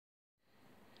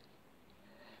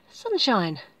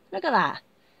Sunshine, look at that.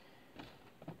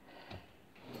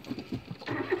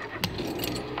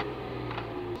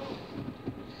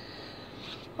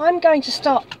 I'm going to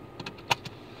start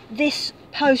this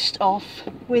post off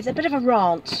with a bit of a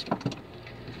rant.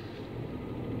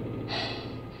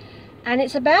 And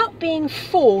it's about being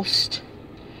forced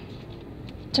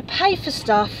to pay for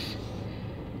stuff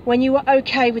when you were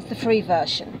okay with the free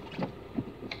version.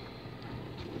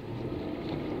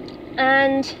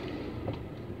 And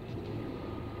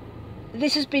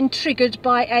this has been triggered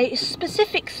by a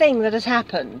specific thing that has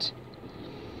happened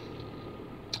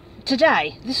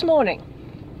today, this morning.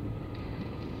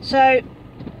 So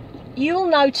you'll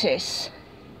notice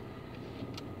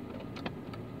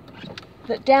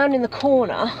that down in the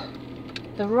corner,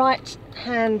 the right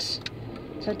hand,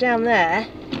 so down there,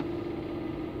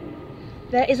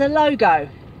 there is a logo.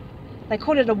 They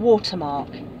call it a watermark.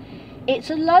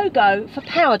 It's a logo for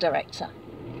Power Director.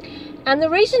 And the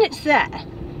reason it's there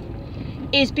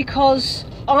is because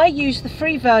I use the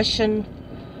free version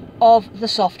of the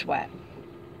software.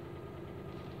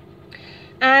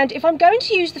 And if I'm going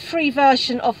to use the free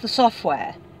version of the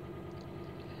software,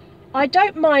 I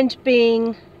don't mind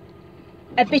being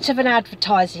a bit of an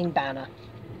advertising banner.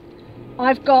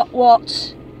 I've got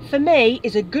what, for me,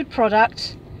 is a good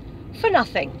product for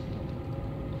nothing.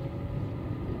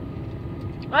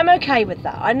 I'm okay with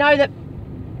that. I know that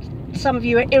some of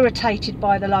you are irritated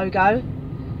by the logo,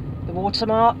 the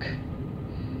watermark,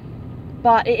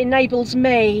 but it enables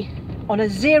me, on a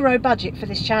zero budget for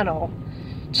this channel,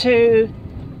 to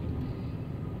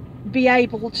be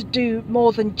able to do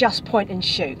more than just point and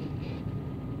shoot.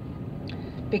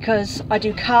 Because I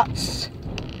do cuts,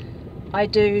 I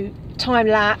do time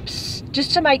lapse,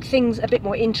 just to make things a bit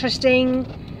more interesting,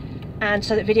 and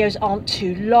so that videos aren't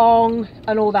too long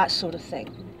and all that sort of thing.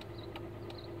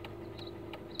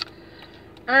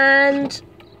 And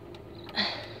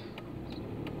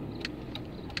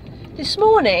this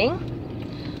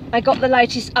morning I got the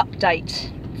latest update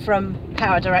from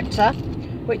Power Director,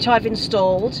 which I've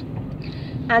installed,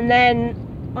 and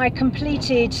then I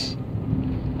completed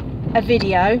a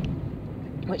video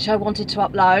which I wanted to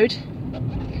upload,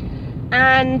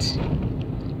 and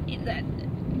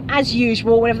as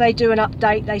usual, whenever they do an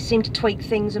update, they seem to tweak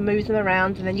things and move them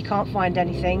around, and then you can't find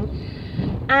anything.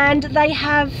 And they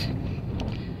have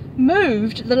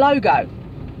moved the logo,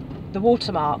 the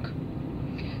watermark,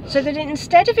 so that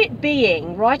instead of it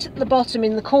being right at the bottom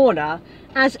in the corner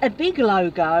as a big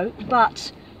logo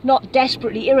but not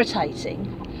desperately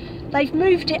irritating, they've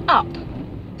moved it up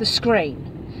the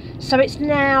screen. So it's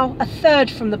now a third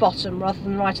from the bottom rather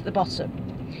than right at the bottom.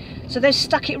 So they've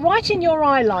stuck it right in your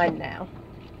eye line now.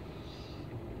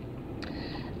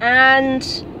 And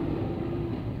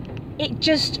it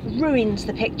just ruins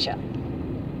the picture.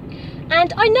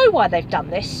 And I know why they've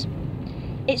done this.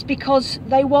 It's because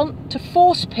they want to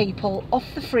force people off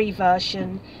the free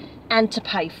version and to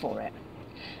pay for it.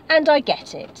 And I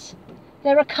get it.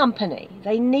 They're a company.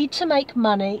 They need to make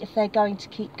money if they're going to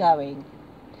keep going.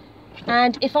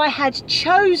 And if I had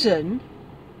chosen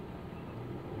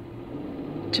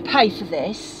to pay for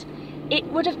this, it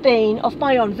would have been of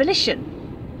my own volition.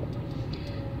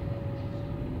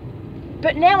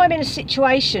 But now I'm in a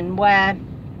situation where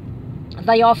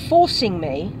they are forcing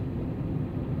me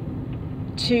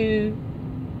to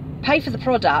pay for the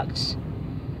product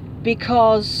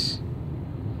because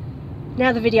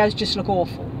now the videos just look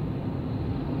awful.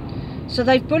 So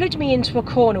they've bullied me into a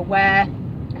corner where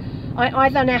I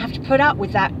either now have to put up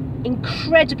with that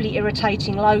incredibly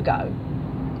irritating logo,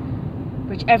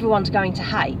 which everyone's going to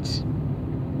hate,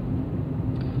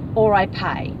 or I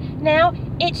pay. Now,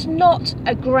 it's not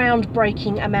a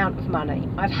groundbreaking amount of money.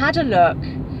 I've had a look.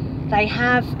 They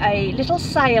have a little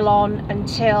sale on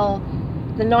until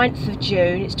the 9th of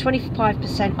June. It's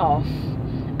 25% off,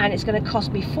 and it's going to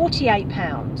cost me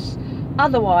 £48.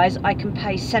 Otherwise, I can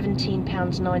pay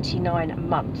 £17.99 a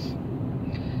month.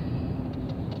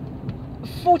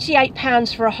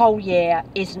 £48 for a whole year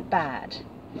isn't bad,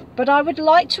 but I would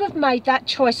like to have made that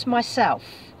choice myself,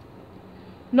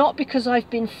 not because I've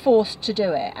been forced to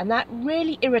do it, and that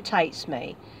really irritates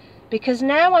me, because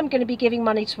now I'm going to be giving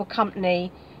money to a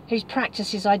company whose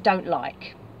practices I don't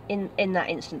like in that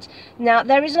instance. Now,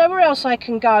 there is nowhere else I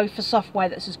can go for software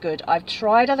that's as good. I've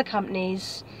tried other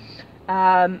companies,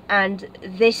 and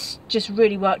this just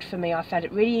really worked for me. I found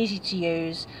it really easy to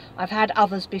use. I've had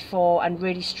others before and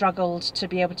really struggled to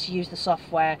be able to use the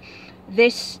software.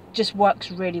 This just works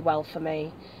really well for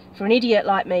me. For an idiot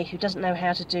like me who doesn't know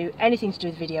how to do anything to do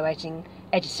with video editing,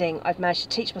 I've managed to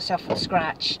teach myself from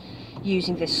scratch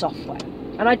using this software,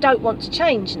 and I don't want to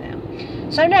change now.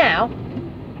 So now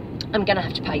I'm going to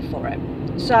have to pay for it.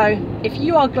 So if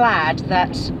you are glad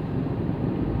that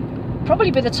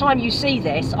probably by the time you see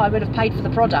this I would have paid for the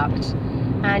product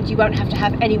and you won't have to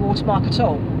have any watermark at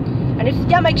all, and if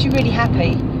that makes you really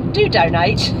happy, do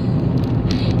donate.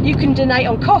 You can donate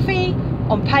on Ko-fi,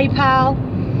 on PayPal,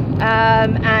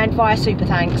 and via Super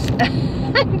Thanks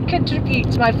and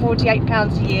contribute to my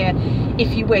 £48 a year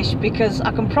if you wish, because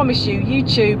I can promise you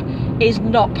YouTube is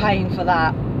not paying for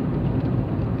that.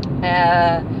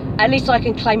 At least I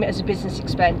can claim it as a business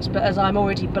expense, but as I'm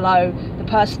already below the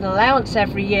personal allowance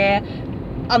every year,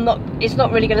 it's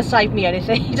not really going to save me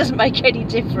anything. It doesn't make any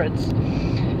difference.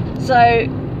 So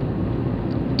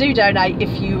do donate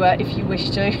if you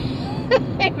wish to.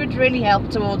 It would really help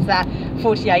towards that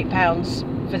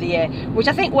 £48 for the year, which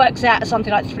I think works out at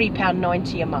something like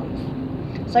 £3.90 a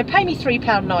month. So pay me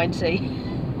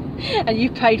 £3.90 and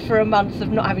you've paid for a month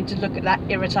of not having to look at that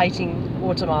irritating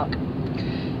watermark.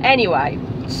 Anyway,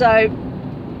 so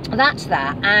that's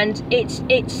that, and it's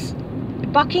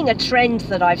bucking a trend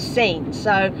that I've seen.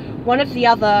 So one of the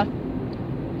other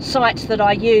sites that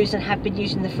I use and have been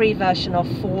using the free version of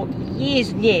for years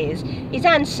and years is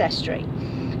Ancestry,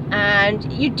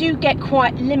 and you do get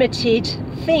quite limited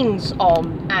things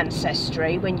on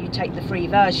Ancestry when you take the free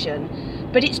version,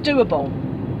 but it's doable.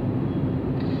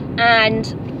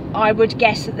 And I would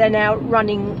guess that they're now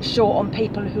running short on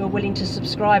people who are willing to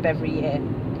subscribe every year,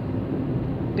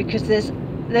 because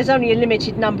there's only a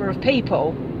limited number of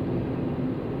people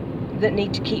that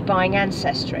need to keep buying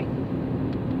Ancestry.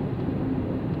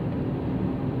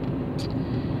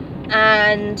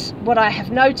 And what I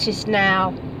have noticed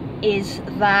now is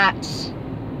that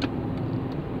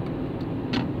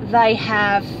they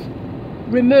have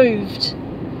removed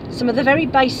some of the very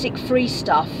basic free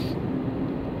stuff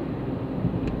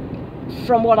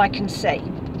from what I can see,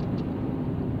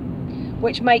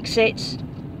 which makes it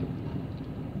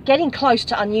getting close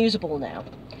to unusable now.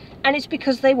 And it's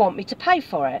because they want me to pay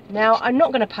for it. Now, I'm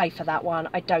not going to pay for that one.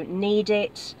 I don't need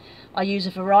it. I use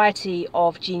a variety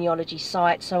of genealogy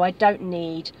sites, so I don't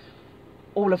need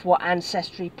all of what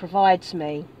Ancestry provides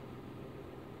me.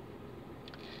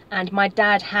 And my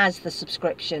dad has the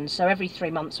subscription, so every 3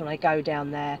 months when I go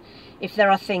down there, if there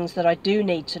are things that I do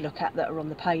need to look at that are on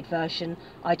the paid version,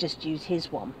 I just use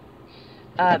his one.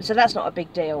 So that's not a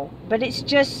big deal. But it's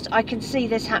just, I can see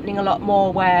this happening a lot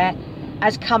more, where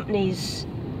as companies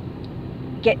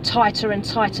get tighter and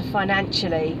tighter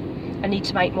financially and need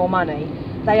to make more money,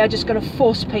 they are just going to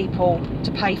force people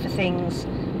to pay for things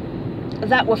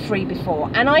that were free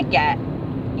before. And I get,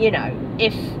 you know,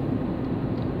 if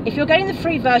you're getting the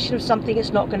free version of something,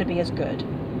 it's not going to be as good.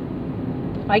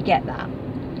 I get that.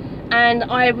 And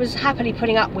I was happily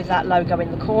putting up with that logo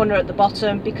in the corner at the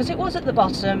bottom, because it was at the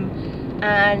bottom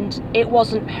and it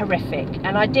wasn't horrific,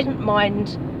 and I didn't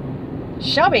mind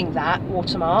showing that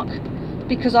watermark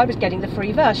because I was getting the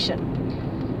free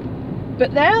version.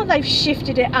 But now they've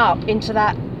shifted it up into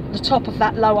the top of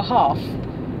that lower half.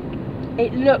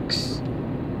 It looks,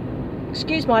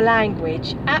 excuse my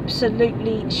language,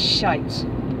 absolutely shite.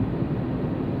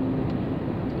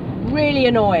 Really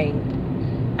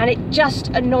annoying. And it just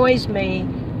annoys me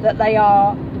that they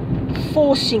are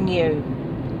forcing you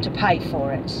to pay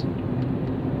for it.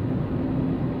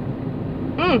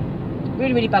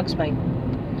 Really, really bugs me.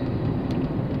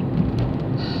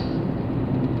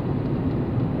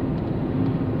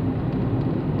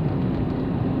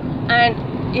 And,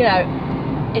 you know,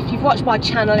 if you've watched my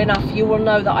channel enough, you will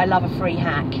know that I love a free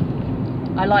hack.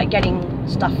 I like getting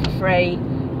stuff for free.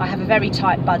 I have a very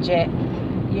tight budget.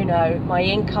 You know, my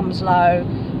income's low,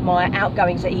 my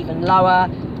outgoings are even lower,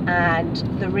 and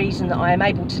the reason that I am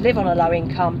able to live on a low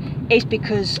income is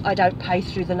because I don't pay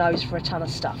through the nose for a ton of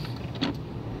stuff.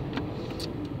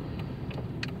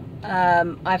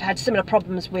 I've had similar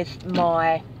problems with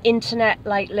my internet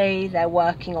lately. They're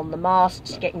working on the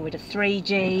masts, getting rid of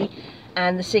 3G,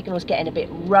 and the signal's getting a bit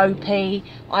ropey.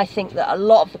 I think that a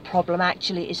lot of the problem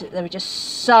actually is that there are just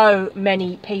so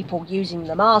many people using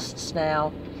the masts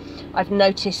now. I've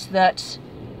noticed that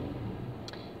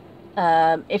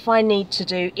if I need to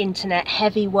do internet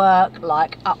heavy work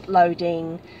like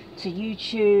uploading to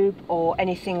YouTube or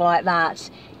anything like that,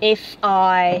 if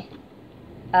I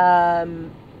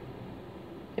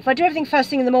do everything first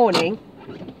thing in the morning,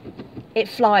 it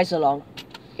flies along.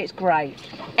 It's great.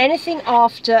 Anything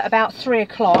after about 3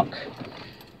 o'clock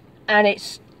and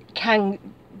it can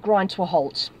grind to a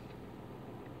halt,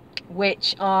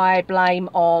 which I blame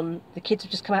on the kids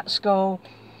have just come out of school,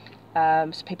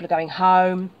 so people are going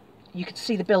home. You can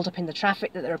see the build up in the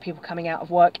traffic, that there are people coming out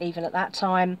of work even at that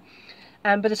time.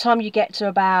 And by the time you get to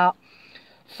about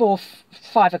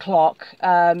 5 o'clock,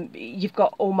 you've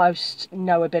got almost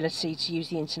no ability to use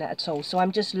the internet at all. So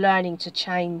I'm just learning to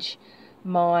change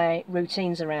my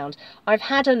routines around. I've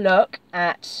had a look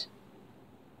at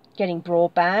getting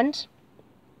broadband.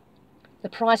 The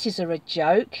prices are a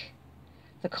joke,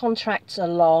 the contracts are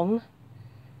long,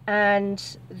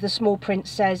 and the small print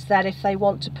says that if they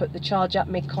want to put the charge up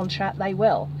mid-contract, they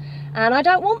will. And I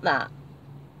don't want that.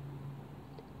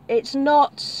 It's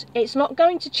not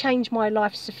going to change my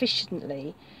life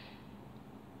sufficiently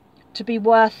to be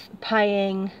worth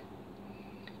paying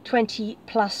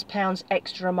 £20+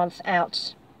 extra a month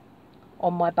out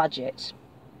on my budget.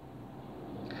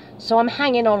 So I'm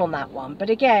hanging on that one. But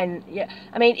again, yeah,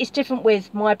 I mean, it's different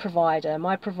with my provider.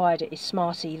 My provider is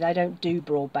Smarty. They don't do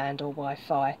broadband or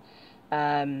Wi-Fi.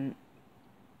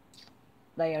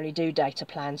 They only do data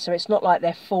plans. So it's not like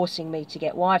they're forcing me to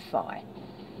get Wi-Fi.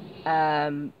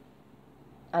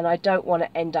 And I don't want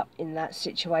to end up in that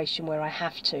situation where I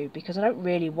have to, because I don't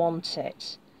really want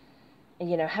it. And,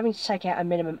 you know, having to take out a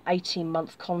minimum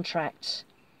 18-month contract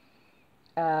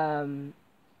on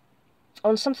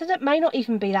something that may not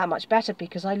even be that much better,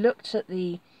 because I looked at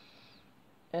the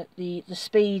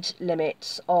speed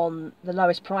limits on the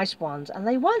lowest price ones, and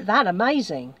they weren't that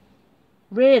amazing,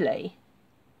 really.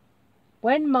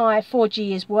 When my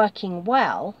 4G is working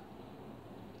well,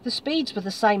 the speeds were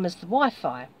the same as the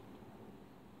Wi-Fi.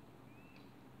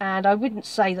 And I wouldn't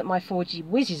say that my 4G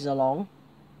whizzes along,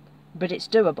 but it's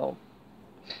doable.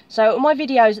 So my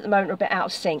videos at the moment are a bit out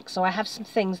of sync, so I have some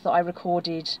things that I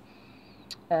recorded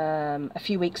a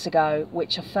few weeks ago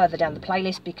which are further down the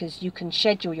playlist, because you can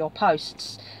schedule your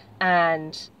posts,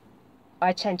 and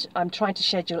I'm trying to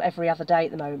schedule every other day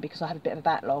at the moment because I have a bit of a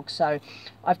backlog. So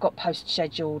I've got posts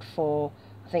scheduled for,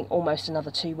 I think, almost another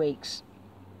 2 weeks.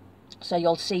 So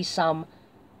you'll see some,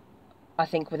 I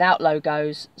think, without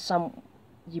logos. Some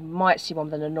you might see one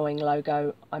with an annoying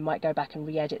logo. I might go back and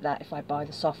re-edit that if I buy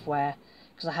the software,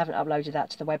 because I haven't uploaded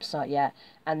that to the website yet.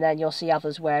 And then you'll see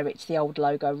others where it's the old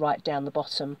logo right down the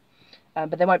bottom.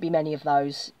 But there won't be many of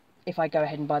those if I go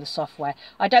ahead and buy the software.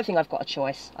 I don't think I've got a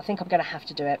choice. I think I'm going to have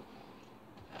to do it,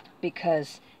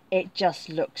 because it just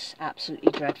looks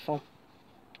absolutely dreadful.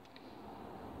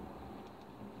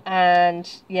 And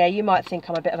yeah, you might think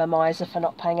I'm a bit of a miser for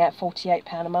not paying out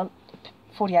 £48 a month,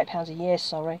 £48 a year,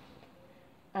 sorry.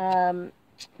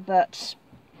 But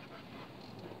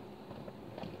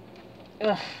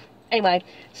anyway,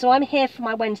 so I'm here for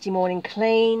my Wednesday morning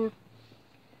clean.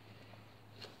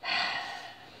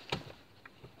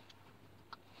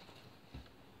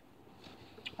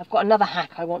 I've got another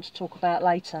hack I want to talk about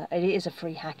later. It is a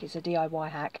free hack, it's a DIY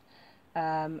hack,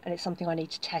 and it's something I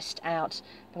need to test out,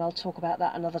 but I'll talk about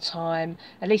that another time.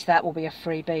 At least that will be a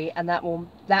freebie, and that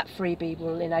freebie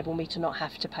will enable me to not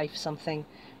have to pay for something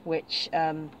which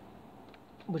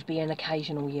would be an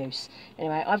occasional use.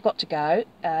 Anyway, I've got to go.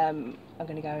 I'm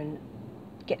going to go and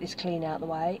get this clean out of the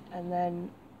way, and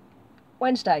then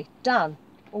Wednesday, done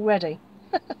already.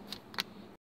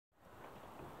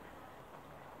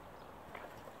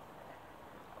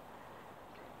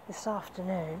 This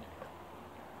afternoon,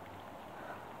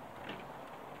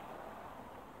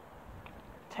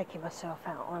 taking myself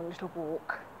out on a little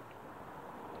walk.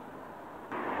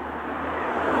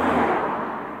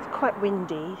 It's quite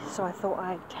windy, so I thought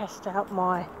I'd test out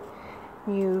my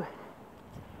new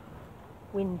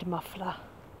wind muffler.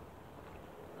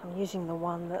 I'm using the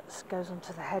one that goes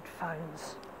onto the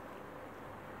headphones.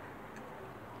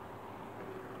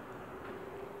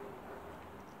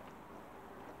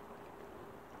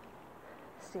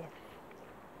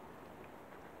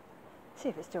 See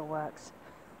if it still works.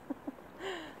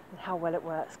 And how well it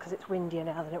works, because it's windier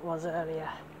now than it was earlier.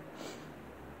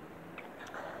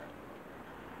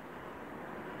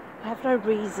 I have no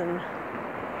reason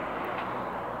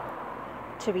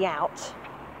to be out.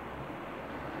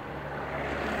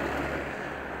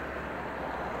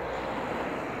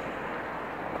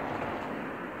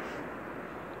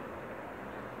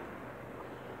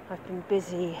 I've been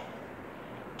busy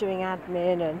doing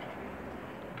admin and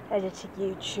editing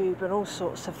YouTube and all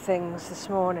sorts of things this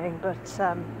morning, but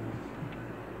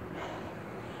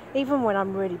even when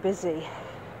I'm really busy,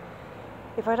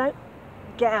 if I don't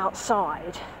get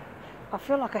outside, I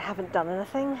feel like I haven't done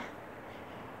anything.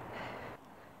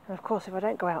 And of course, if I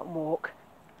don't go out and walk,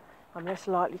 I'm less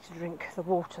likely to drink the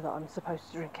water that I'm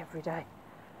supposed to drink every day.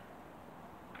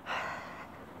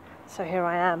 So here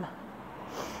I am.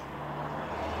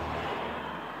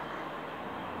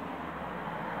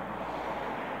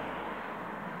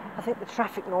 I think the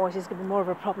traffic noise is going to be more of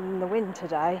a problem than the wind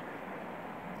today.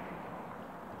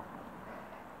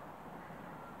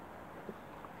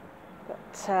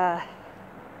 But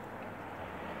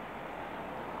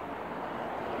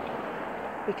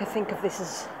you could think of this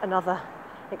as another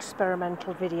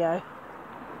experimental video.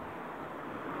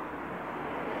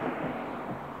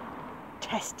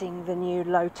 Testing the new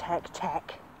low-tech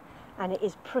tech, and it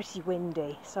is pretty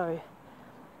windy, so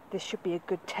this should be a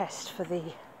good test for the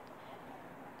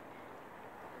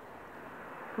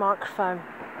microphone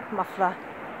muffler.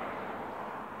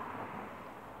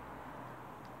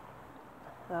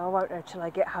 So I won't know till I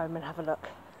get home and have a look.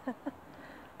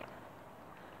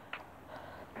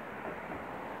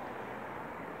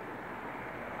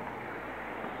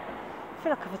 I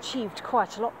feel like I've achieved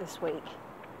quite a lot this week.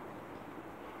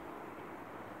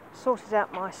 Sorted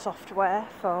out my software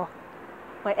for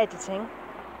my editing,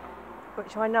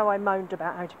 which I know I moaned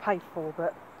about having to pay for,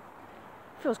 but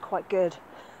it feels quite good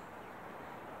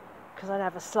because I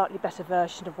have a slightly better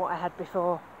version of what I had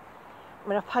before. I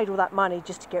mean, I've paid all that money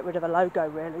just to get rid of a logo,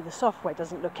 really. The software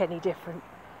doesn't look any different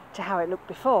to how it looked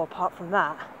before, apart from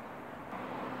that.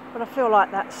 But I feel like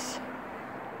that's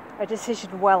a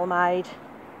decision well made.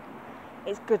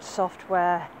 It's good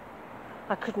software.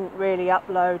 I couldn't really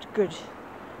upload good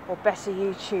or better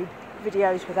YouTube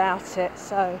videos without it,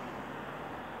 so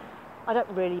I don't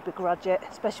really begrudge it,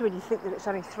 especially when you think that it's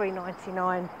only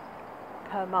 $3.99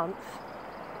 per month.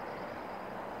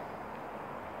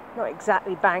 Not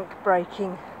exactly bank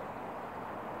breaking.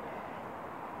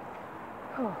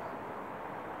 Oh.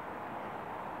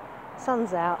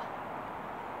 Sun's out.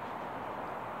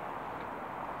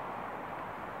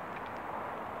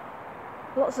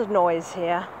 Lots of noise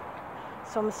here.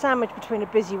 So I'm sandwiched between a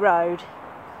busy road,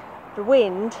 the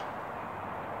wind,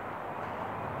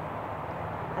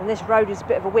 and this road is a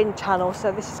bit of a wind tunnel,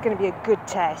 so this is going to be a good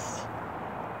test.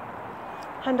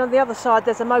 And on the other side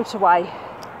there's a motorway.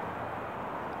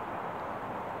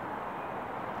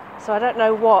 So I don't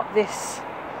know what this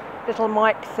little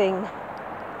mic thing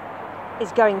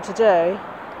is going to do,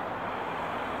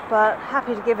 but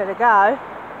happy to give it a go.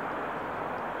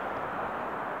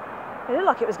 It looked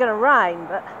like it was going to rain,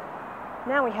 but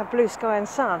now we have blue sky and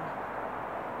sun.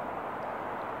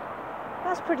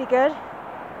 That's pretty good.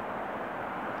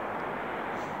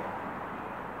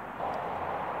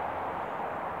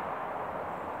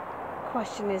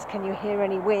 Question is, can you hear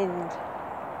any wind?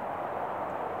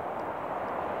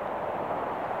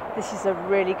 This is a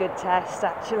really good test,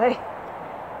 actually.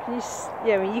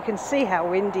 I mean, you can see how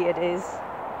windy it is.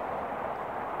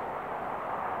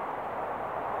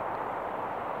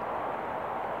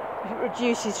 If it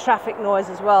reduces traffic noise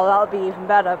as well, that'll be even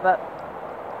better, but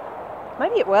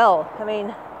maybe it will. I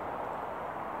mean,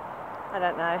 I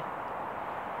don't know.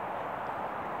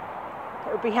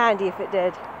 It would be handy if it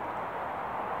did.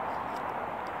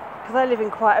 Because I live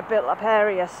in quite a built-up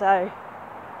area, so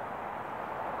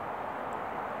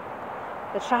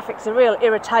the traffic's a real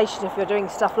irritation if you're doing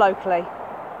stuff locally.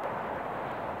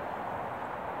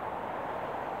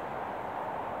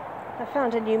 I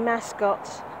found a new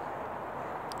mascot.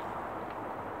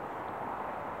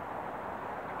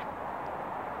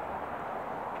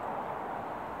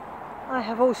 I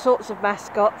have all sorts of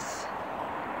mascots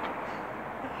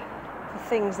for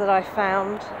things that I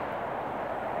found.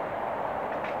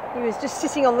 He was just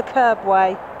sitting on the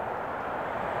curbway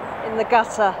in the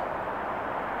gutter.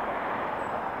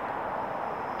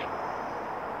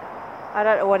 I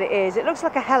don't know what it is. It looks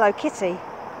like a Hello Kitty.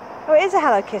 Oh, it is a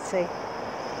Hello Kitty.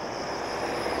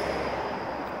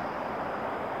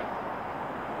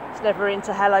 It's never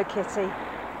into Hello Kitty.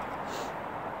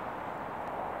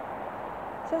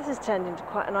 So this has turned into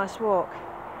quite a nice walk.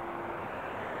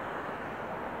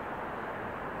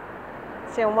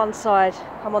 See, on one side,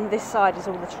 I'm on this side is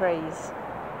all the trees.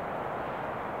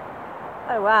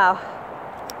 Oh wow.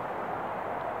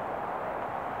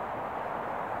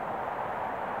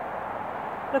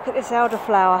 Look at this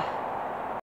elderflower.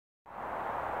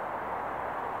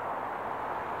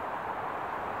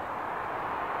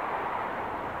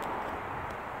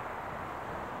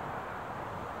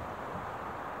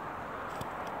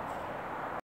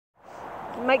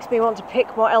 It makes me want to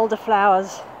pick more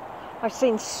elderflowers. I've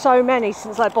seen so many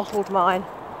since I bottled mine.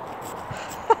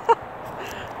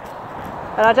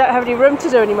 And I don't have any room to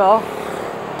do anymore.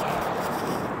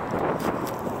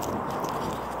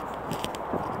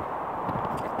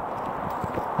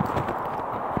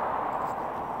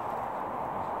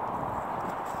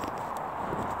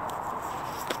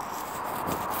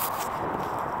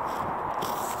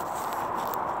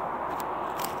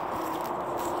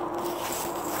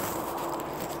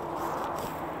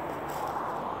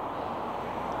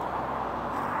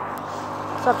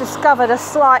 So I've discovered a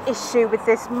slight issue with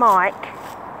this mic,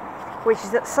 which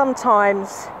is that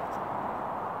sometimes,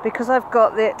 because I've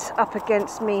got it up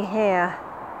against me here,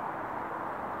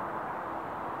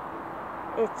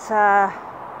 it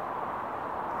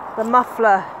the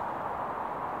muffler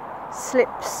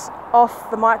slips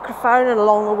off the microphone and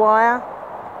along the wire.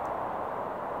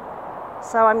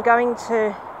 So I'm going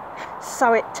to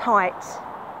sew it tight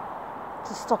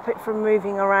to stop it from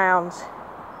moving around.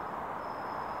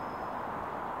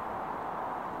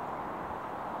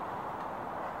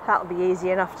 That'll be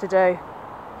easy enough to do.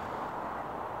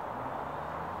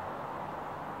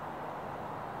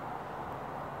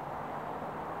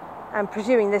 And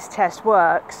presuming this test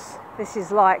works, this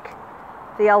is like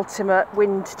the ultimate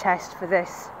wind test for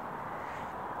this.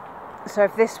 So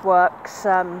if this works,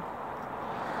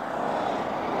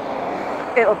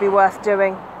 it'll be worth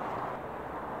doing.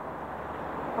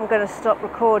 I'm going to stop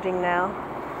recording now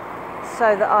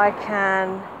so that I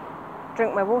can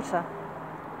drink my water,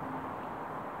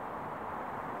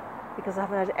 because I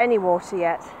haven't had any water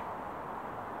yet.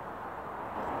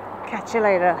 Catch you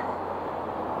later.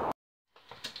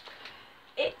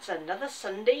 It's another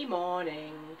Sunday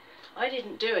morning. I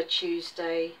didn't do a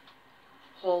Tuesday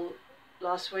haul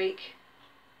last week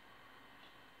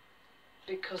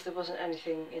because there wasn't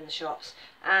anything in the shops,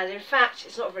 and in fact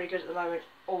it's not very good at the moment,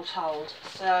 all told.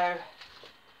 So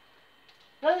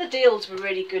none of the deals were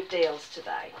really good deals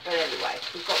today, but anyway,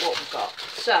 we've got what we've got.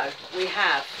 So we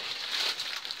have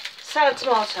salad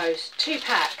tomatoes, 2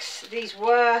 packs. These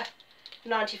were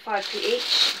 95p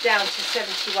each, down to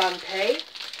 71p.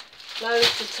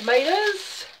 Loads of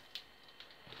tomatoes.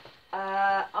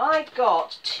 I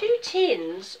got 2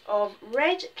 tins of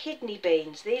red kidney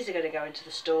beans. These are going to go into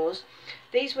the stores.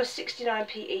 These were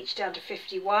 69p each, down to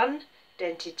 51.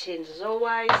 Dented tins as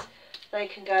always. They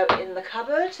can go in the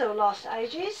cupboard, they'll last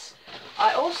ages.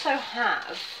 I also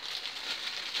have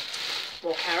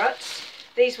more carrots.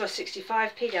 These were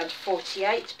 65p, down to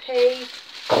 48p.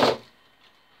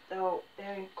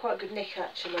 They're in quite good nick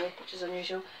actually, which is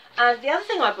unusual. And the other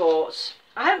thing I bought,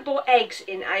 I haven't bought eggs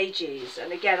in ages,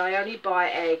 and again I only buy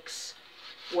eggs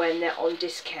when they're on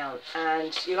discount,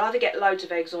 and you'll either get loads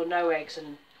of eggs or no eggs,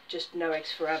 and just no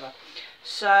eggs forever.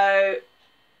 So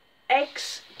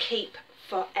eggs keep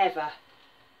forever.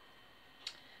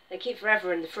 They keep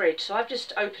forever in the fridge. So I've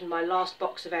just opened my last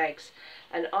box of eggs,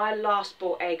 and I last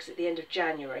bought eggs at the end of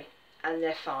January, and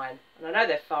they're fine. And I know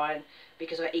they're fine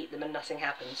because I eat them and nothing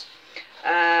happens.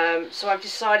 So I've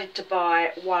decided to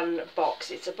buy 1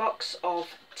 box. It's a box of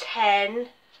 10.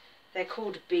 They're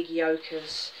called Big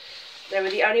Yolkers. They were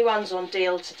the only ones on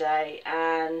deal today,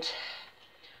 and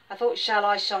I thought, shall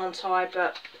I, shan't I?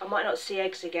 But I might not see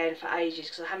eggs again for ages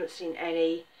because I haven't seen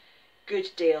any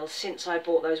good deals since I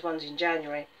bought those ones in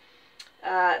January.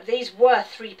 These were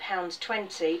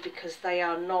 £3.20 because they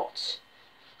are not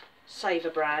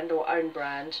Savour brand or own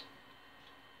brand,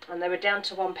 and they were down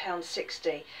to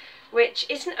 £1.60, which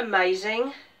isn't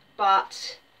amazing,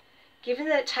 but given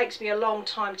that it takes me a long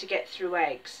time to get through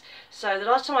eggs. So the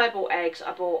last time I bought eggs,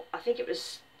 I think it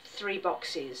was 3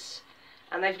 boxes,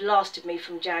 and they've lasted me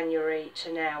from January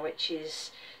to now, which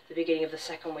is the beginning of the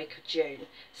 2nd week of June.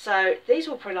 So these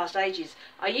will probably last ages.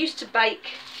 I used to bake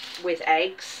with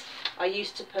eggs. I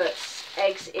used to put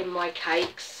eggs in my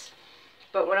cakes,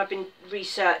 but when I've been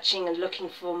researching and looking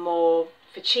for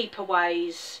cheaper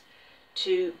ways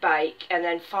to bake, and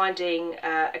then finding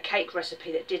a cake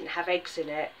recipe that didn't have eggs in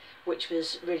it, which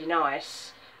was really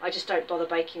nice, I just don't bother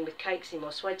baking with cakes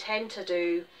anymore. So I tend to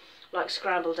do like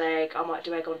scrambled egg, I might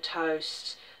do egg on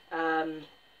toast, the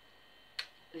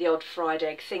odd fried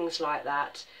egg, things like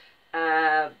that,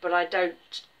 but I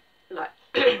don't like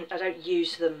I don't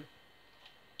use them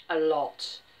a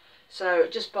lot. So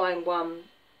just buying 1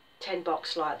 10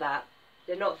 box like that,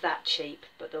 they're not that cheap,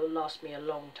 but they'll last me a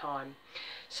long time.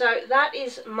 So that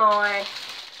is my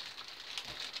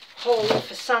haul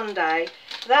for Sunday.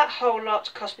 That whole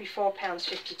lot cost me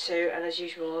 £4.52, and as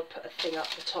usual I'll put a thing up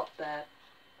the top there.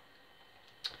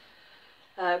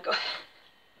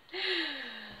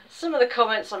 Some of the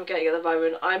comments I'm getting at the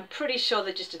moment, I'm pretty sure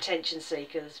they're just attention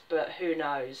seekers, but who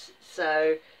knows.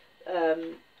 So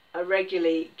I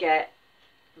regularly get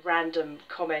random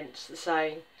comments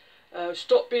saying,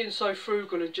 stop being so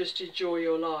frugal and just enjoy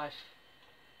your life.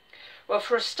 Well,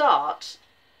 for a start,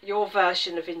 your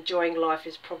version of enjoying life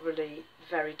is probably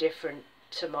very different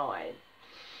to mine,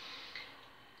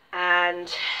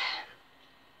 and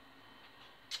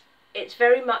it's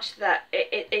very much that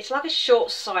it's like a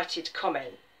short-sighted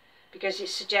comment, because it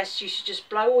suggests you should just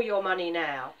blow all your money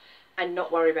now and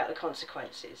not worry about the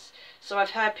consequences. So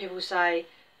I've heard people say,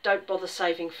 don't bother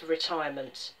saving for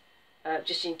retirement,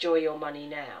 just enjoy your money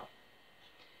now,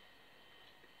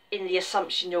 in the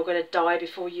assumption you're going to die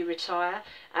before you retire.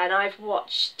 And I've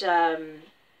watched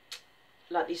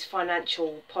like these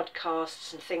financial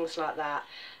podcasts and things like that,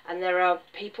 and there are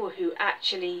people who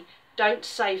actually don't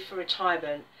save for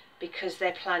retirement because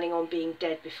they're planning on being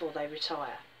dead before they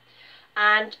retire.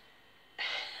 And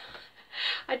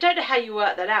I don't know how you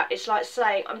work that out. It's like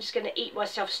saying, I'm just going to eat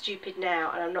myself stupid now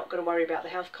and I'm not going to worry about the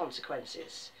health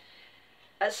consequences.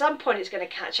 At some point it's going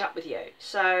to catch up with you.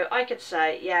 So I could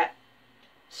say, yeah,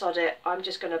 sod it, I'm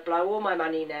just going to blow all my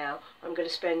money now. I'm going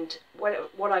to spend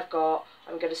what I've got.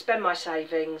 I'm going to spend my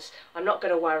savings. I'm not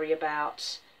going to worry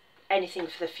about anything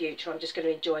for the future. I'm just going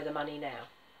to enjoy the money now.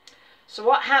 So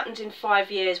what happens in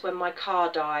 5 years when my car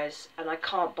dies and I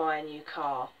can't buy a new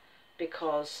car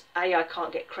because A, I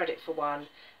can't get credit for one,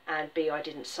 and B, I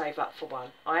didn't save up for one?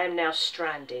 I am now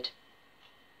stranded.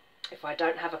 If I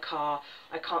don't have a car,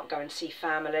 I can't go and see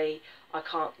family, I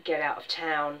can't get out of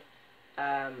town.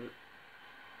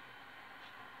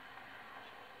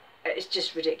 It's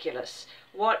just ridiculous.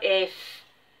 What if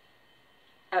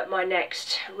at my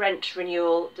next rent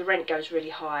renewal the rent goes really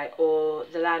high, or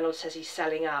the landlord says he's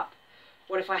selling up?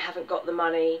 What if I haven't got the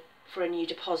money for a new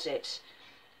deposit,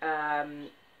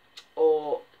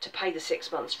 or to pay the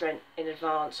 6 months rent in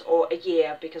advance, or a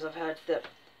year, because I've heard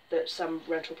that some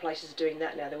rental places are doing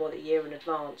that now, they want a year in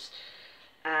advance.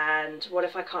 And what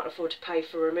if I can't afford to pay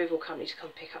for a removal company to come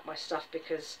pick up my stuff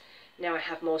because now I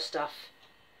have more stuff,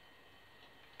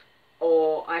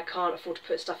 or I can't afford to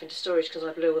put stuff into storage because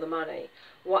I blew all the money?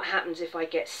 What happens if I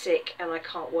get sick and I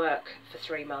can't work for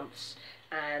 3 months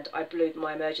and I blew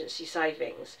my emergency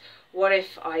savings? What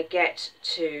if I get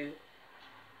to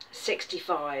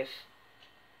 65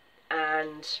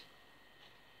 and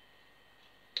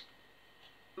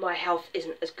my health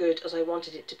isn't as good as I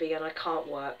wanted it to be and I can't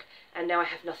work, and now I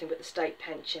have nothing but the state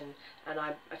pension, and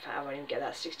I won't even get that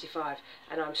at 65,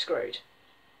 and I'm screwed?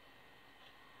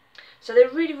 So they're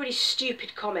really, really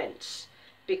stupid comments,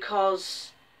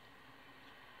 because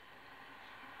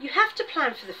you have to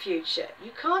plan for the future.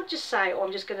 You can't just say, oh,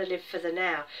 I'm just going to live for the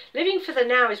now. Living for the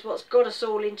now is what's got us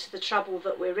all into the trouble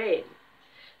that we're in.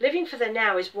 Living for the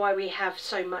now is why we have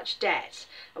so much debt,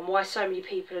 and why so many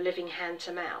people are living hand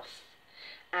to mouth,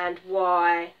 and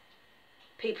why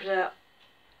people are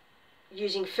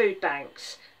using food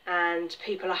banks and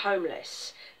people are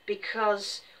homeless,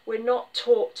 because we're not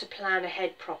taught to plan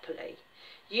ahead properly.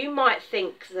 You might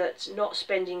think that not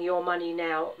spending your money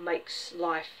now makes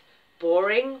life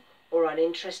boring or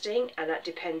uninteresting, and that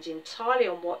depends entirely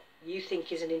on what you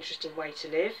think is an interesting way to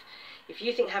live. If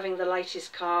you think having the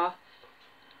latest car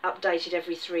updated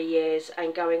every 3 years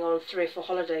and going on 3 or 4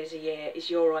 holidays a year is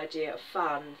your idea of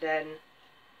fun, then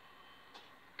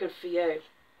good for you.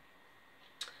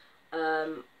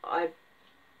 I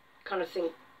kind of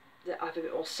think that I have a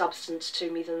bit more substance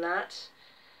to me than that.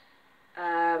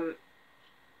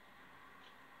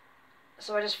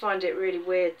 So I just find it really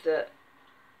weird that,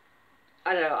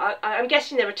 I don't know, I'm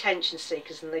guessing they're attention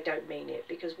seekers and they don't mean it,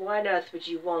 because why on earth would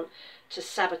you want to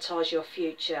sabotage your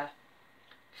future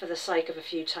for the sake of a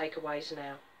few takeaways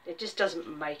now? It just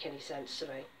doesn't make any sense to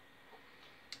me.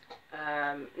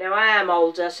 Now I am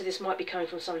older, so this might be coming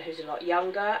from someone who's a lot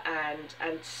younger,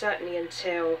 and certainly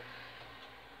until,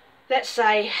 let's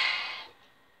say,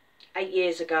 8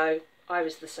 years ago, I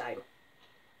was the same.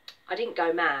 I didn't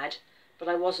go mad, but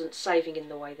I wasn't saving in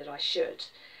the way that I should.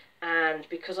 And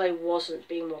because I wasn't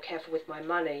being more careful with my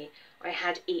money, I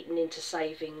had eaten into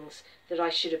savings that I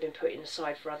should have been putting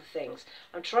aside for other things.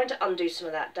 I'm trying to undo some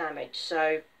of that damage.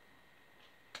 So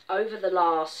over the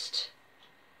last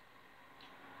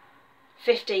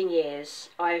 15 years,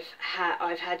 I've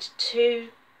had 2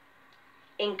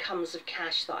 incomes of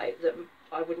cash that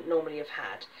I wouldn't normally have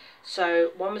had.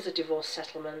 So one was a divorce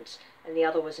settlement and the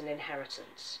other was an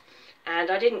inheritance.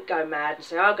 And I didn't go mad and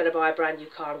say, oh, I'm going to buy a brand new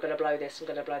car, I'm going to blow this, I'm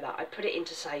going to blow that. I put it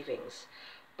into savings.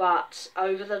 But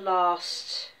over the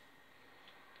last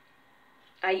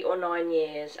 8 or 9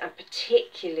 years, and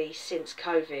particularly since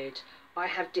COVID, I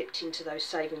have dipped into those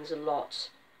savings a lot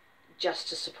just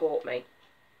to support me,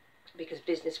 because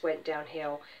business went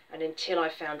downhill, and until I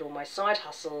found all my side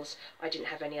hustles, I didn't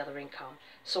have any other income.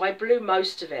 So I blew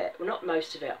most of it, well, not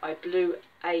most of it, I blew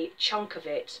a chunk of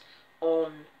it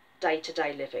on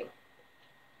day-to-day living.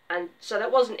 And so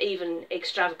that wasn't even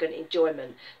extravagant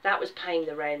enjoyment, that was paying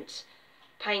the rent,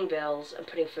 paying bills and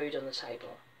putting food on the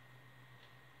table.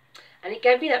 And it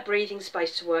gave me that breathing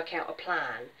space to work out a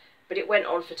plan, but it went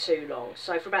on for too long.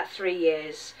 So for about 3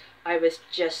 years I was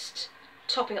just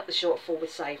topping up the shortfall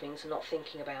with savings and not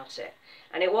thinking about it.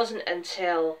 And it wasn't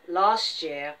until last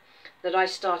year that I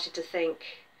started to think,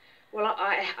 well,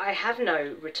 I have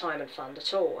no retirement fund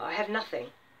at all. I have nothing.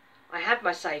 I have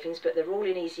my savings, but they're all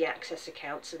in easy access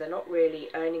accounts, so they're not really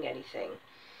earning anything.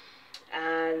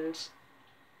 And,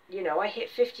 you know, I hit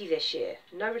 50 this year.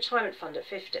 No retirement fund at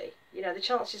 50. You know, the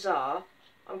chances are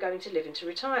I'm going to live into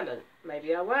retirement.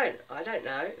 Maybe I won't. I don't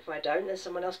know. If I don't, then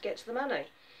someone else gets the money.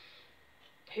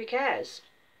 Who cares?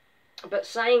 But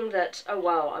saying that, oh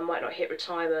well, I might not hit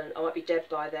retirement, I might be dead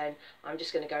by then, I'm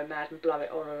just going to go mad and blow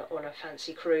it on a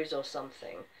fancy cruise or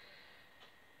something,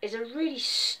 is a really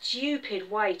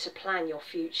stupid way to plan your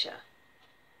future.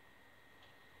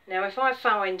 Now, if I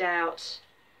find out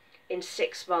in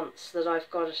 6 months that I've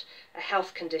got a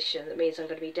health condition that means I'm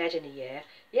going to be dead in a year,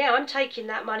 yeah, I'm taking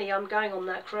that money, I'm going on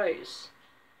that cruise,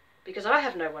 because I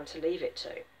have no one to leave it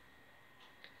to.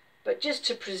 But just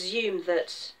to presume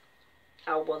that,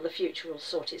 oh well, the future will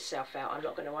sort itself out, I'm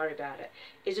not going to worry about it,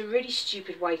 is a really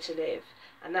stupid way to live.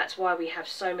 And that's why we have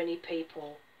so many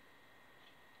people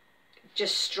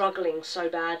just struggling so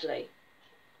badly,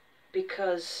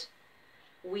 because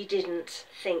we didn't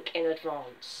think in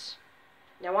advance.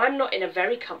 Now, I'm not in a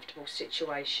very comfortable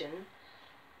situation.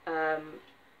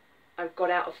 I've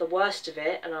got out of the worst of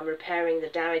it, and I'm repairing the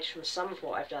damage from some of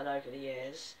what I've done over the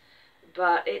years.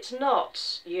 But it's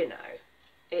not, you know,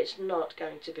 it's not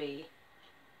going to be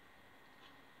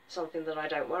something that I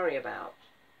don't worry about.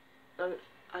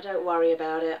 I don't worry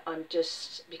about it. I'm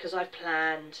just, because I've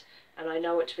planned and I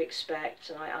know what to expect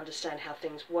and I understand how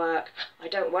things work, I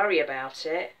don't worry about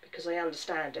it because I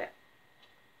understand it.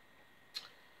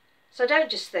 So don't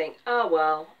just think, oh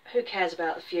well, who cares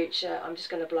about the future, I'm just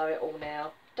going to blow it all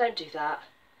now. Don't do that,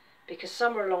 because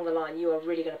somewhere along the line you are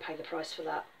really going to pay the price for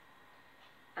that.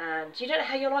 And you don't know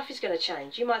how your life is going to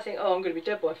change. You might think, oh, I'm going to be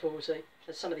dead by 40,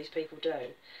 as some of these people do.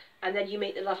 And then you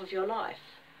meet the love of your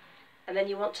life. And then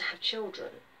you want to have children.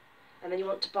 And then you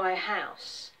want to buy a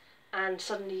house. And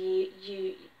suddenly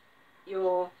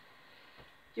you're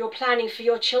planning for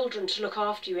your children to look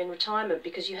after you in retirement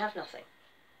because you have nothing.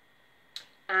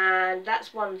 And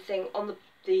that's one thing on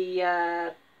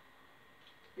the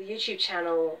YouTube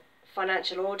channel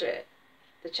Financial Audit.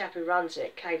 The chap who runs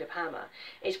it, Caleb Hammer,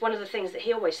 it's one of the things that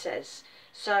he always says.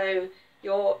 So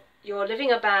you're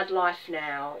living a bad life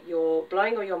now, you're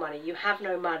blowing all your money, you have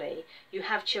no money, you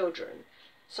have children.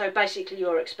 So basically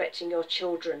you're expecting your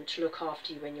children to look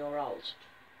after you when you're old.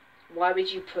 Why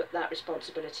would you put that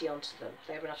responsibility onto them?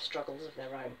 They have enough struggles of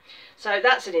their own. So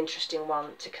that's an interesting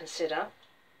one to consider.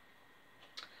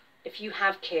 If you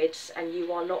have kids and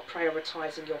you are not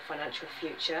prioritising your financial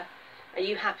future, are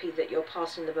you happy that you're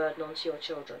passing the burden on to your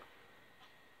children?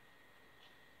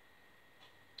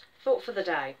 Thought for the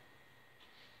day.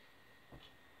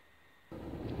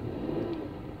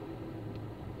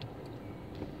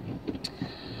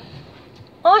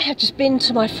 I have just been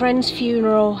to my friend's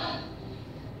funeral.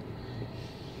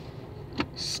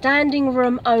 Standing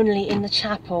room only in the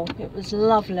chapel. It was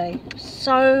lovely.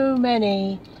 So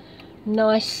many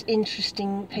nice,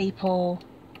 interesting people.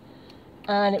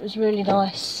 And it was really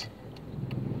nice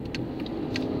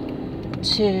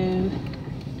to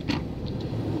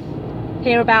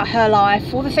hear about her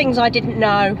life, all the things I didn't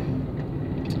know.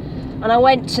 And I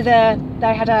went to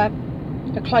they had a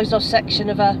closed off section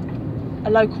of a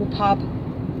local pub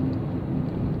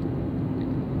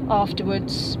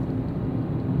afterwards.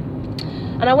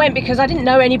 And I went because I didn't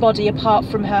know anybody apart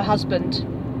from her husband.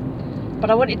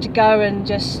 But I wanted to go and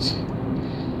just,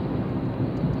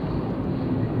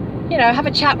 you know, have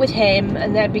a chat with him,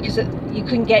 and then because you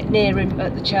couldn't get near him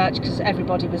at the church because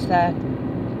everybody was there.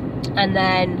 And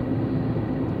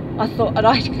then I thought, and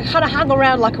I kind of hung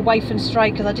around like a waif and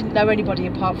stray because I didn't know anybody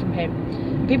apart from him.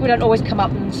 And people don't always come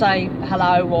up and say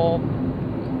hello or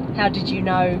how did you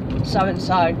know so and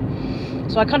so.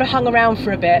 So I kind of hung around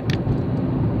for a bit,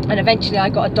 and eventually I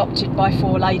got adopted by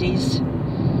 4 ladies,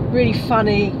 really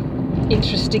funny,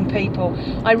 interesting people.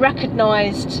 I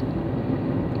recognised,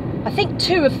 I think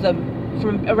 2 of them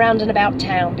from around and about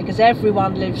town, because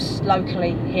everyone lives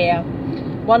locally here.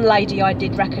 One lady I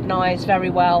did recognise very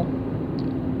well,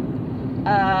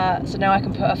 so now I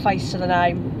can put a face to the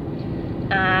name,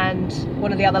 and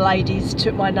one of the other ladies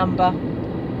took my number,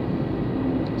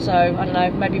 so I don't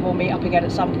know, maybe we'll meet up again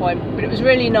at some point. But it was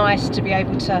really nice to be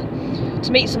able to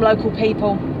meet some local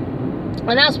people, and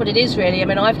that's what it is really. I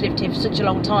mean, I've lived here for such a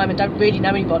long time and don't really know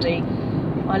anybody.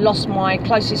 I lost my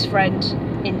closest friend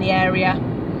in the area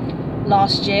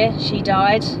last year. She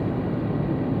died,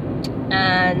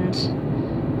 and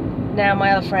now my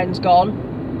other friend's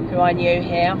gone, who I knew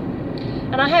here.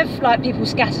 And I have like people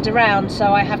scattered around,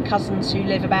 so I have cousins who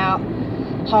live about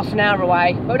half an hour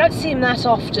away, but I don't see them that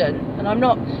often. And I'm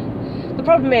not, the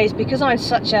problem is, because I'm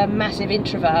such a massive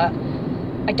introvert,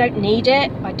 I don't need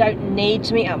it. I don't need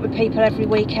to meet up with people every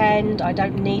weekend. I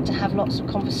don't need to have lots of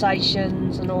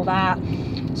conversations and all that.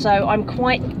 So I'm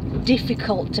quite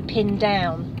difficult to pin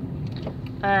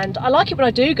down. And I like it when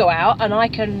I do go out and I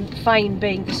can feign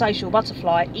being the social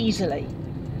butterfly easily.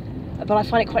 but I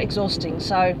find it quite exhausting.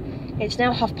 So it's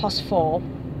now 4:30.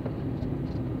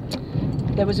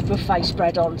 There was a buffet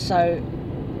spread on, so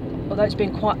although it's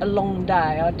been quite a long day,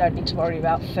 I don't need to worry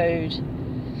about food.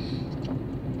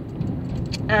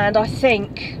 And I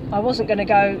think I wasn't going to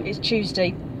go, it's Tuesday,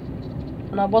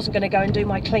 and I wasn't going to go and do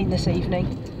my clean this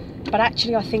evening, but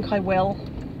actually I think I will,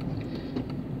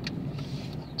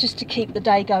 just to keep the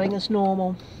day going as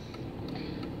normal.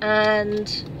 And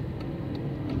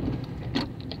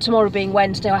tomorrow being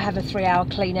Wednesday, I have a 3-hour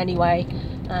clean anyway,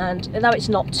 and although it's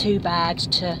not too bad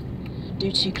to do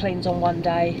 2 cleans on one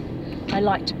day, I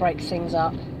like to break things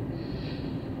up.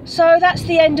 So that's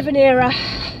the end of an era.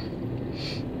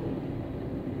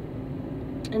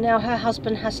 And now her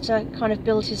husband has to kind of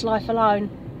build his life alone.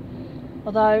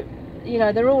 Although, you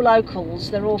know, they're all locals,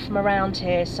 they're all from around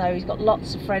here, so he's got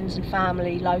lots of friends and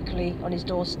family locally on his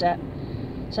doorstep.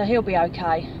 So he'll be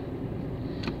okay.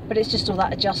 But it's just all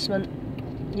that adjustment,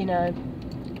 you know.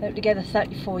 They were together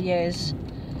 34 years.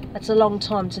 That's a long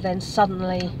time to then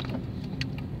suddenly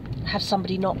have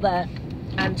somebody not there,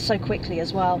 and so quickly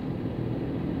as well.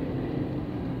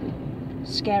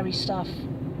 Scary stuff.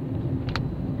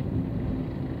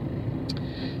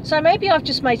 So maybe I've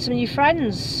just made some new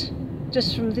friends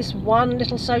just from this one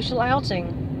little social outing.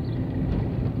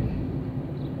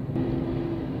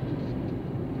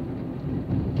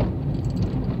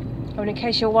 Oh, and in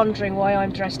case you're wondering why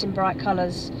I'm dressed in bright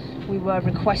colours, we were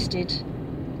requested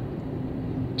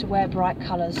to wear bright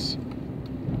colours,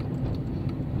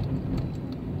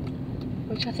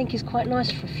 which I think is quite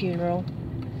nice for a funeral,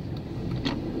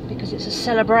 because it's a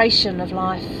celebration of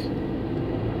life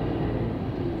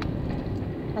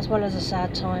as well as a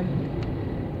sad time.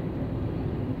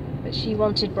 But she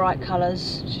wanted bright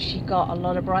colours, so she got a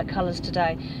lot of bright colours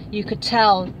today. You could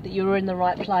tell that you were in the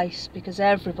right place because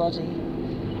everybody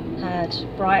had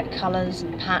bright colours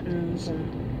and patterns, and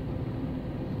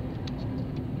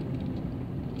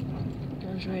it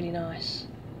was really nice.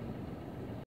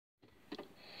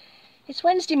 It's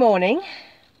Wednesday morning,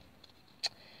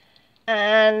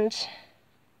 and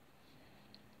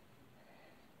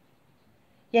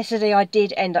yesterday I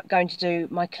did end up going to do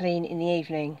my clean in the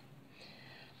evening,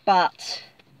 but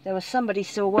there was somebody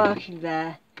still working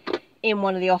there in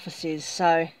one of the offices,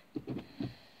 so,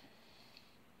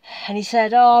 and he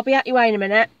said, oh, I'll be at you in a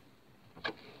minute,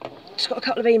 just got a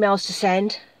couple of emails to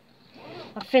send.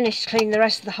 I finished cleaning the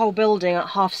rest of the whole building at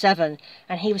 7:30,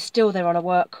 and he was still there on a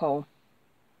work call.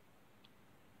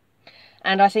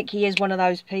 And I think he is one of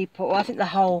those people, well, I think the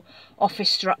whole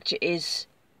office structure is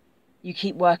you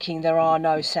keep working, there are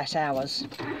no set hours.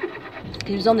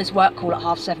 He was on this work call at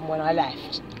 7:30 when I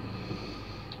left.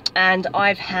 And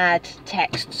I've had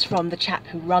texts from the chap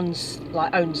who owns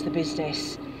the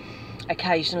business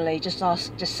occasionally, just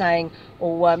saying,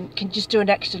 oh, can you just do an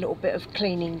extra little bit of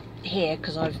cleaning here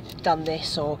because I've done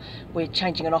this, or we're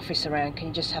changing an office around, can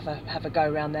you just have a go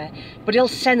around there? But he'll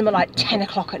send them at like 10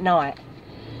 o'clock at night.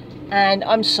 And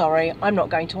I'm sorry, I'm not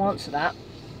going to answer that.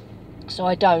 So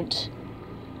I don't,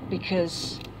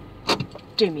 because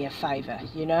do me a favour,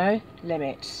 you know,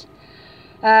 limits.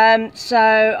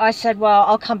 So I said, well,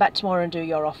 I'll come back tomorrow and do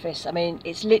your office. I mean,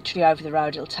 it's literally over the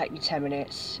road, it'll take me 10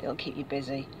 minutes, it'll keep you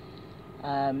busy.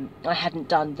 I hadn't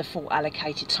done the full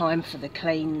allocated time for the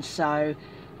clean, so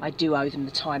I do owe them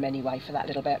the time anyway for that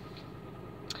little bit.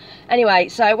 Anyway,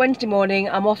 so Wednesday morning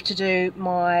I'm off to do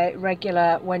my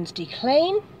regular Wednesday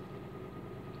clean.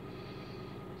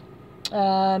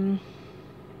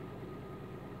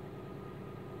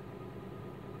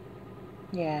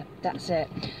 Yeah, that's it.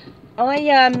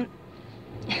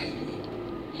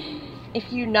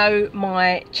 If you know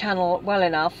my channel well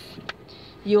enough,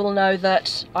 you'll know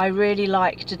that I really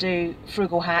like to do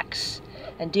frugal hacks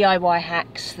and DIY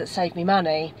hacks that save me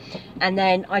money, and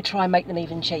then I try and make them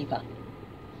even cheaper.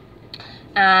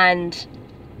 And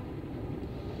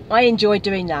I enjoy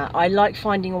doing that. I like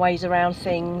finding ways around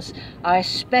things. I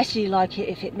especially like it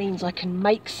if it means I can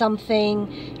make something,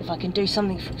 if I can do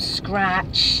something from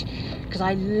scratch, because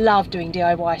I love doing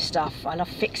DIY stuff. I love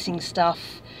fixing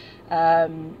stuff,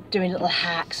 doing little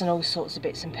hacks and all sorts of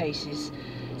bits and pieces.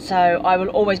 So I will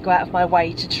always go out of my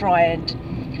way to try and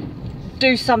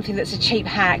do something that's a cheap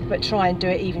hack, but try and do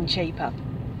it even cheaper.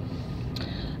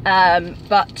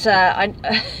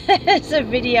 It's a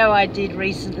video I did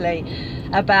recently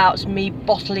about me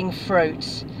bottling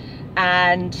fruit,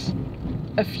 and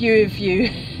a few of you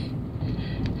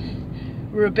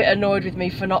were a bit annoyed with me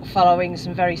for not following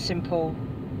some very simple,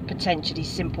 potentially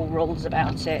simple rules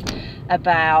about it,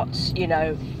 about, you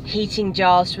know, heating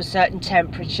jars to a certain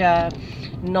temperature,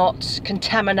 not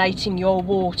contaminating your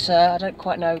water. I don't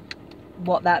quite know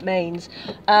what that means,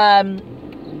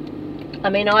 I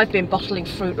mean, I've been bottling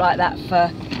fruit like that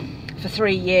for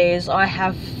 3 years. I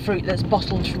have fruit that's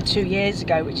bottled from 2 years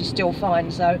ago, which is still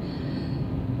fine, so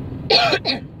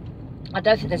I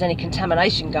don't think there's any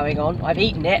contamination going on. I've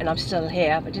eaten it and I'm still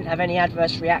here, but didn't have any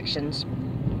adverse reactions.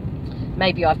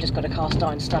 Maybe I've just got a cast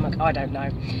iron stomach, I don't know.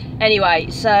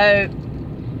 Anyway, so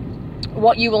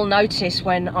what you will notice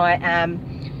when I am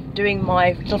doing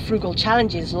my little frugal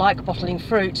challenges like bottling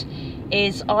fruit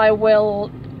is I will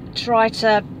try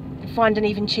to find an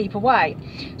even cheaper way.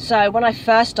 So when I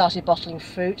first started bottling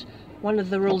fruit, one of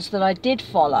the rules that I did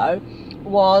follow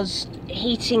was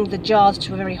heating the jars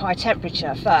to a very high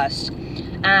temperature first,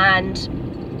 and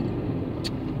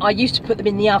I used to put them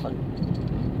in the oven.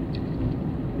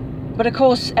 But of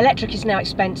course electric is now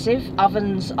expensive,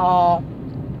 ovens are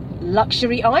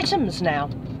luxury items now,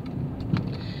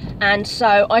 and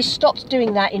so I stopped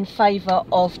doing that in favour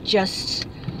of just,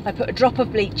 I put a drop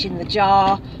of bleach in the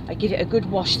jar, I give it a good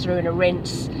wash through and a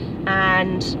rinse,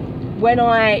 and when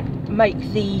I make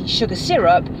the sugar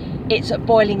syrup, it's at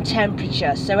boiling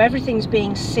temperature, so everything's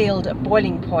being sealed at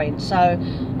boiling point. So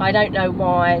I don't know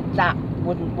why that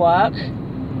wouldn't work,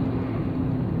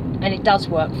 and it does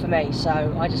work for me,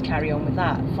 so I just carry on with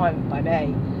that, fine by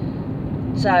me.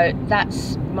 So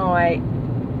that's my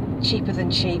cheaper than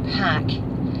cheap hack.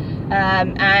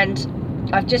 And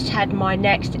I've just had my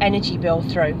next energy bill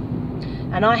through,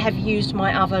 and I have used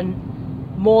my oven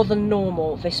more than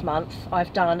normal this month.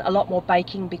 I've done a lot more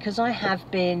baking because I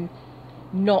have been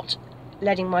not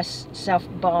letting myself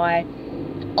buy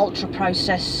ultra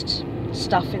processed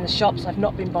stuff in the shops. I've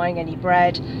not been buying any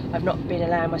bread, I've not been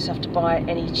allowing myself to buy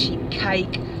any cheap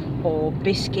cake or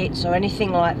biscuits or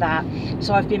anything like that.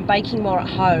 So I've been baking more at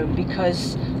home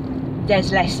because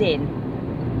there's less in,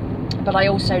 but I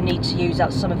also need to use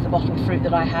up some of the bottled fruit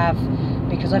that I have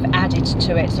because I've added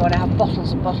to it, so I have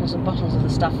bottles and bottles and bottles of the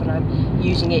stuff, and I'm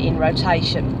using it in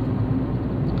rotation.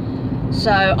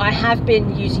 So I have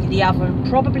been using the oven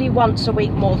probably once a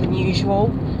week more than usual.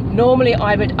 Normally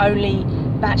I would only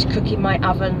batch cook in my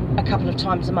oven a couple of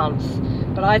times a month,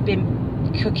 but I've been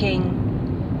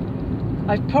cooking,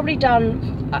 I've probably done,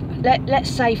 let's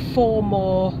say 4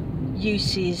 more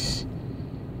uses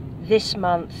this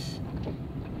month,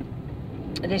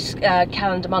 this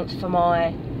calendar month for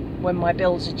when my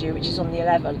bills are due, which is on the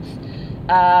 11th.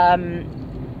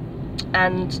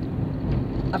 And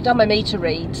I've done my meter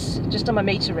reads,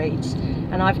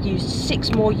 and I've used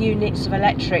 6 more units of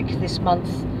electric this month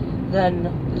than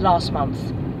last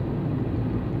month,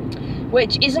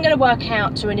 which isn't going to work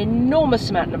out to an enormous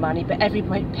amount of money, but every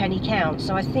penny counts.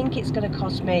 So I think it's going to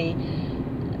cost me,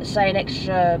 say, an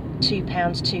extra £2,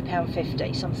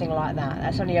 £2.50, something like that.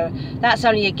 That's only a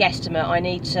guesstimate. I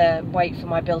need to wait for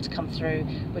my bill to come through,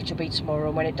 which will be tomorrow,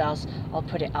 and when it does I'll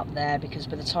put it up there, because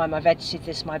by the time I've edited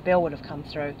this my bill would have come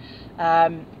through.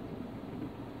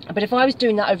 But if I was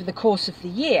doing that over the course of the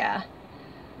year,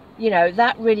 you know,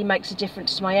 that really makes a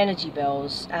difference to my energy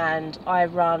bills, and I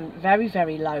run very,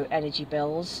 very low energy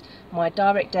bills. My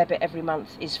direct debit every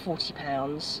month is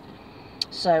 £40,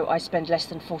 so I spend less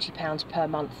than £40 per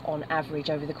month on average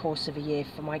over the course of a year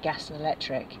for my gas and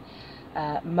electric,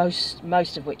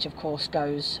 most of which of course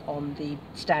goes on the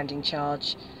standing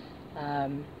charge,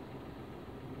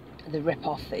 the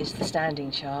rip-off that is the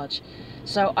standing charge.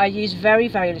 So I use very,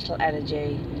 very little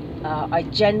energy. I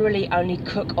generally only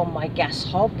cook on my gas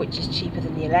hob, which is cheaper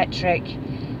than the electric,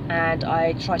 and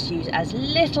I try to use as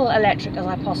little electric as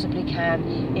I possibly can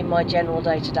in my general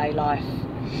day-to-day life.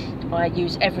 I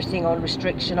use everything on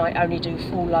restriction. I only do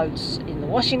full loads in the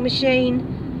washing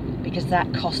machine because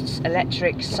that costs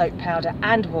electric, soap powder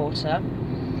and water,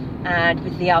 and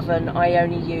with the oven I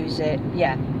only use it,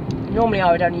 normally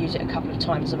I would only use it a couple of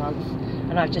times a month,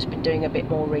 and I've just been doing a bit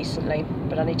more recently,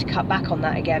 but I need to cut back on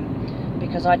that again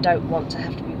because I don't want to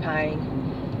have to be paying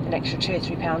an extra £2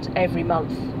 or £3 every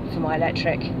month for my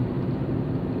electric,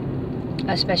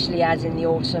 especially as in the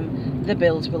autumn the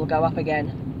bills will go up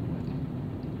again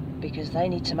because they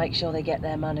need to make sure they get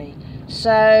their money.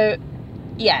 So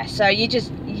yeah, so you're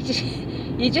just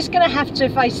gonna have to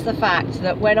face the fact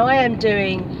that when I am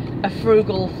doing a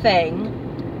frugal thing,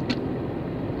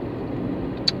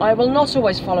 I will not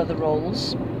always follow the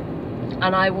rules,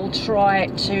 and I will try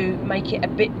to make it a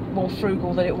bit more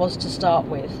frugal than it was to start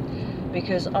with,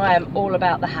 because I am all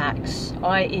about the hacks.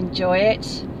 I enjoy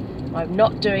it. I'm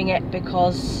not doing it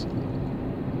because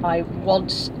I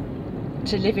want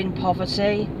to live in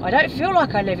poverty. I don't feel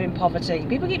like I live in poverty.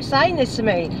 People keep saying this to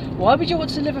me. Why would you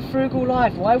want to live a frugal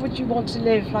life? Why would you want to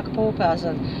live like a poor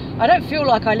person? I don't feel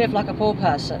like I live like a poor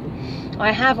person.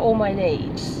 I have all my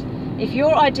needs. If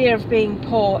your idea of being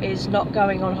poor is not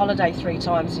going on holiday 3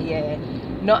 times a year,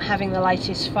 not having the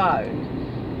latest phone,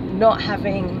 not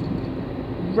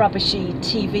having rubbishy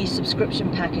TV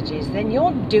subscription packages, then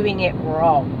you're doing it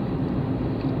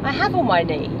wrong. I have all my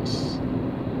needs.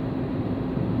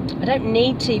 I don't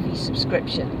need TV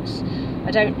subscriptions.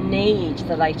 I don't need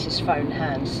the latest phone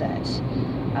handset.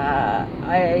 I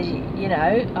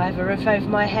have a roof over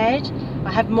my head.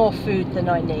 I have more food than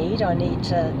I need. I need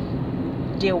to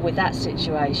deal with that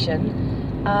situation.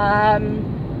 I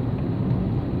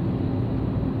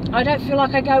don't feel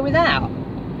like I go without.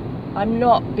 I'm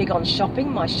not big on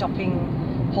shopping. My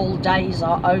shopping haul days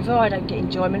are over. I don't get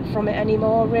enjoyment from it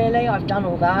anymore, really. I've done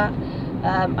all that.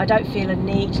 I don't feel a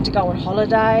need to go on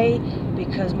holiday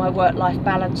because my work-life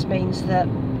balance means that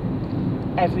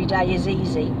every day is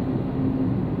easy.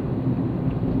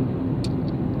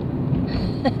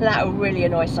 That will really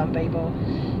annoy some people.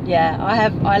 Yeah,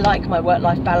 I like my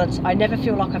work-life balance. I never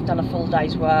feel like I've done a full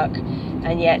day's work,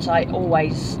 and yet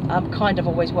I'm kind of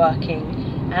always working,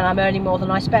 and I'm earning more than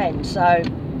I spend, so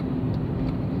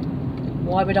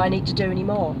why would I need to do any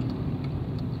more?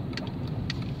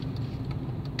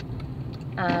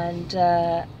 And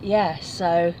yeah,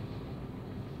 so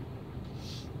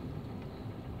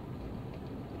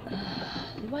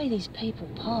the way these people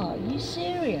park, are you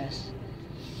serious?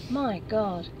 My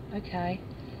God. Okay,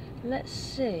 let's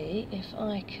see if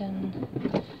I can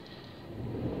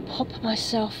pop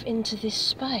myself into this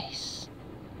space.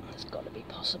 It's got to be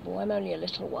possible. I'm only a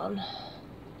little one.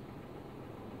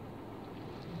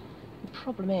 The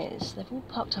problem is they've all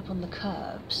parked up on the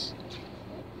curbs,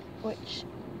 which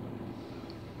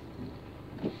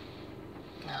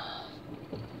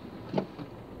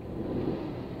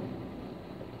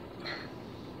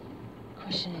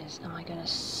question is, am I going to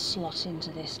slot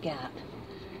into this gap?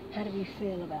 How do we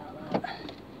feel about that?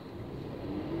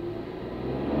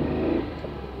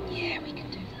 Yeah, we can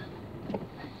do that.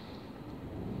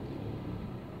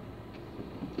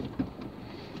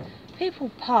 People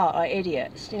park like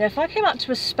idiots. You know, if I came up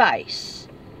to a space,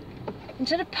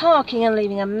 instead of parking and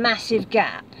leaving a massive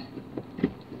gap,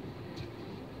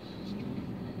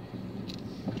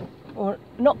 or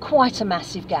not quite a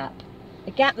massive gap,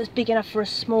 a gap that's big enough for a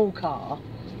small car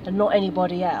and not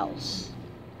anybody else.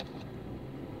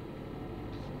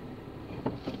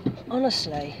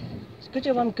 Honestly, it's a good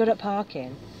job I'm good at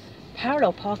parking.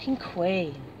 Parallel parking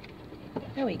queen.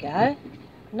 There we go.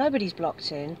 Nobody's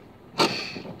blocked in.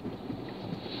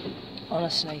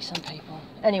 Honestly, some people.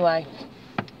 Anyway.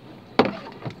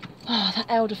 Oh, that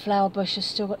elderflower bush has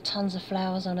still got tons of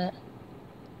flowers on it.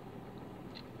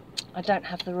 I don't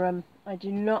have the room. I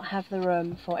do not have the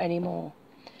room for any more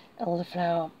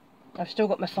elderflower. I've still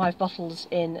got my 5 bottles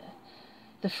in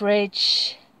the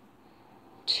fridge.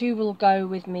 2 will go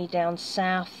with me down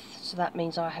south, so that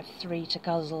means I have 3 to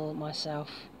guzzle myself.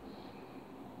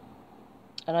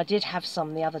 And I did have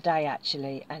some the other day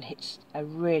actually, and it's a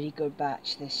really good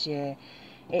batch this year.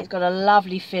 It's got a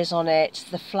lovely fizz on it.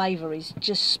 The flavour is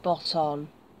just spot on.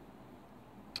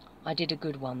 I did a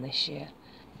good one this year.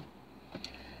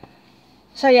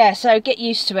 So yeah, so get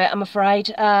used to it, I'm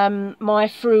afraid. My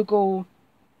frugal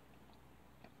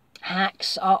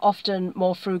hacks are often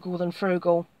more frugal than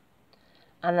frugal.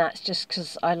 And that's just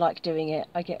because I like doing it.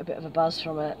 I get a bit of a buzz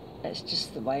from it. It's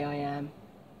just the way I am.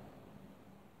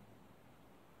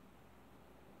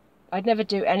 I'd never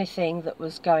do anything that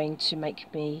was going to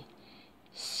make me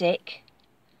sick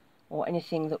or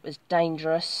anything that was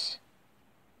dangerous.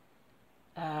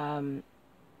 I'm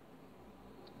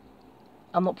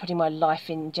not putting my life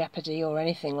in jeopardy or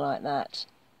anything like that.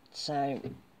 So,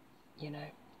 you know,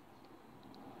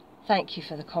 thank you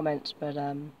for the comments, but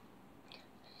I'm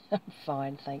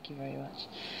fine, thank you very much.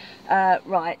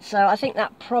 Right, so I think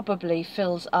that probably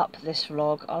fills up this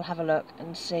vlog. I'll have a look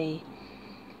and see.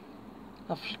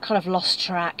 I've kind of lost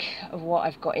track of what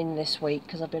I've got in this week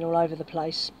because I've been all over the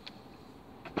place.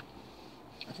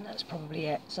 I think that's probably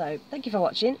it. So thank you for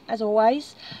watching, as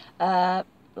always.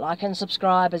 Like and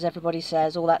subscribe, as everybody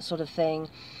says, all that sort of thing.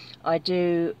 I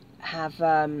do have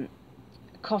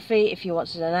coffee if you want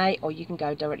to donate, or you can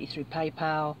go directly through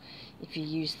PayPal if you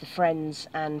use the friends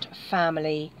and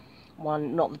family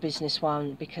one, not the business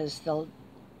one, because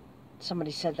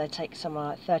somebody said they take something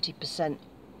like 30%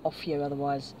 off you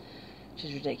otherwise, which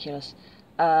is ridiculous.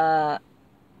 Or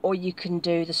you can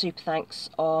do the super thanks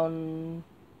on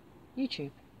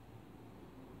YouTube.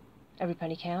 Every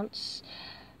penny counts.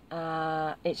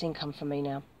 It's income for me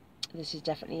now. This is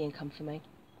definitely income for me.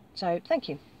 So thank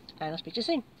you, and I'll speak to you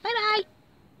soon. Bye bye.